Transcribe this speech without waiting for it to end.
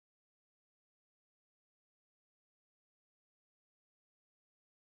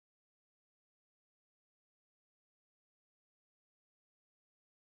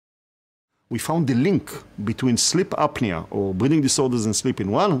We found the link between sleep apnea or breathing disorders and sleep in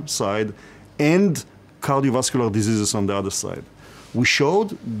one side and cardiovascular diseases on the other side. We showed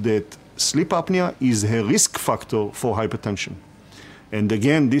that sleep apnea is a risk factor for hypertension. And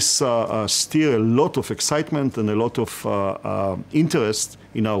again, this stirred a lot of excitement and a lot of interest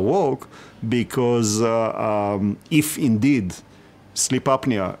in our work because if indeed sleep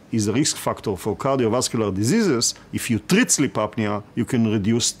apnea is a risk factor for cardiovascular diseases, if you treat sleep apnea, you can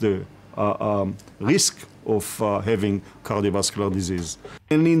reduce the risk of having cardiovascular disease.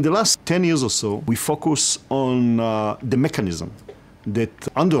 And in the last 10 years or so, we focus on the mechanism that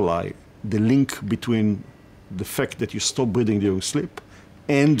underlie the link between the fact that you stop breathing during sleep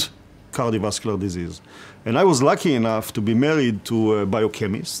and cardiovascular disease. And I was lucky enough to be married to a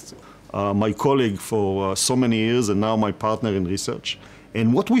biochemist, my colleague for so many years and now my partner in research.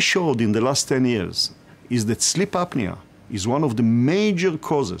 And what we showed in the last 10 years is that sleep apnea is one of the major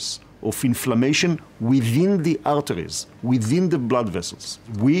causes of inflammation within the arteries, within the blood vessels.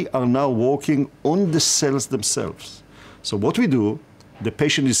 We are now working on the cells themselves. So what we do, the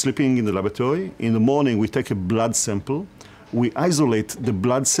patient is sleeping in the laboratory. In the morning, we take a blood sample. We isolate the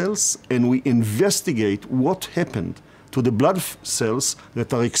blood cells and we investigate what happened to the blood cells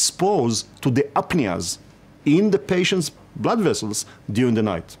that are exposed to the apneas in the patient's blood vessels during the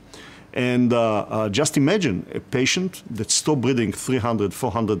night. And just imagine a patient that stopped breathing 300,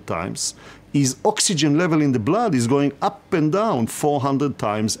 400 times, his oxygen level in the blood is going up and down 400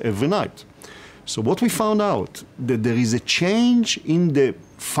 times every night. So what we found out, that there is a change in the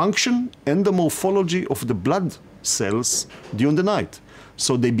function and the morphology of the blood cells during the night.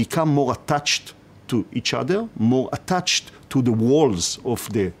 So they become more attached to each other, more attached to the walls of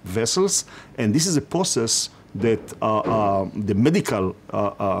the vessels. And this is a process that the medical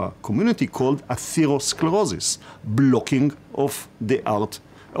community called atherosclerosis, blocking of the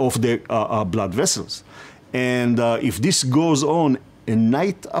blood vessels. And if this goes on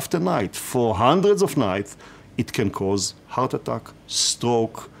night after night for hundreds of nights, it can cause heart attack,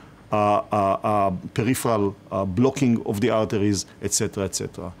 stroke, peripheral blocking of the arteries, etc.,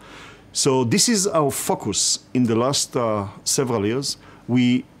 etc. So this is our focus in the last several years.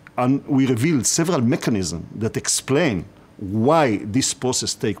 We revealed several mechanisms that explain why this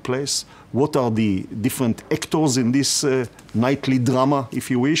process takes place, what are the different actors in this nightly drama,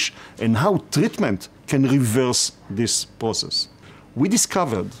 if you wish, and how treatment can reverse this process. We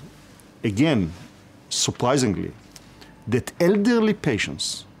discovered, again, surprisingly, that elderly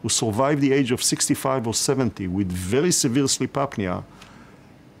patients who survive the age of 65 or 70 with very severe sleep apnea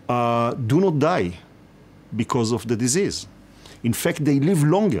do not die because of the disease. In fact, they live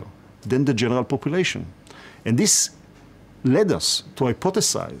longer than the general population. And this led us to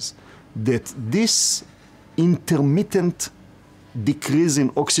hypothesize that this intermittent decrease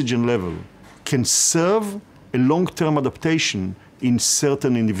in oxygen level can serve a long-term adaptation in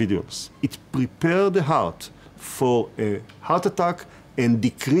certain individuals. It prepares the heart for a heart attack and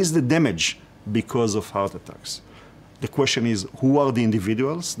decrease the damage because of heart attacks. The question is, who are the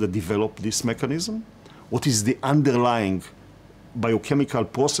individuals that develop this mechanism? What is the underlying biochemical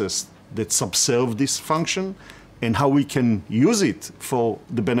process that subserve this function, and how we can use it for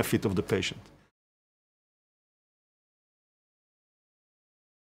the benefit of the patient?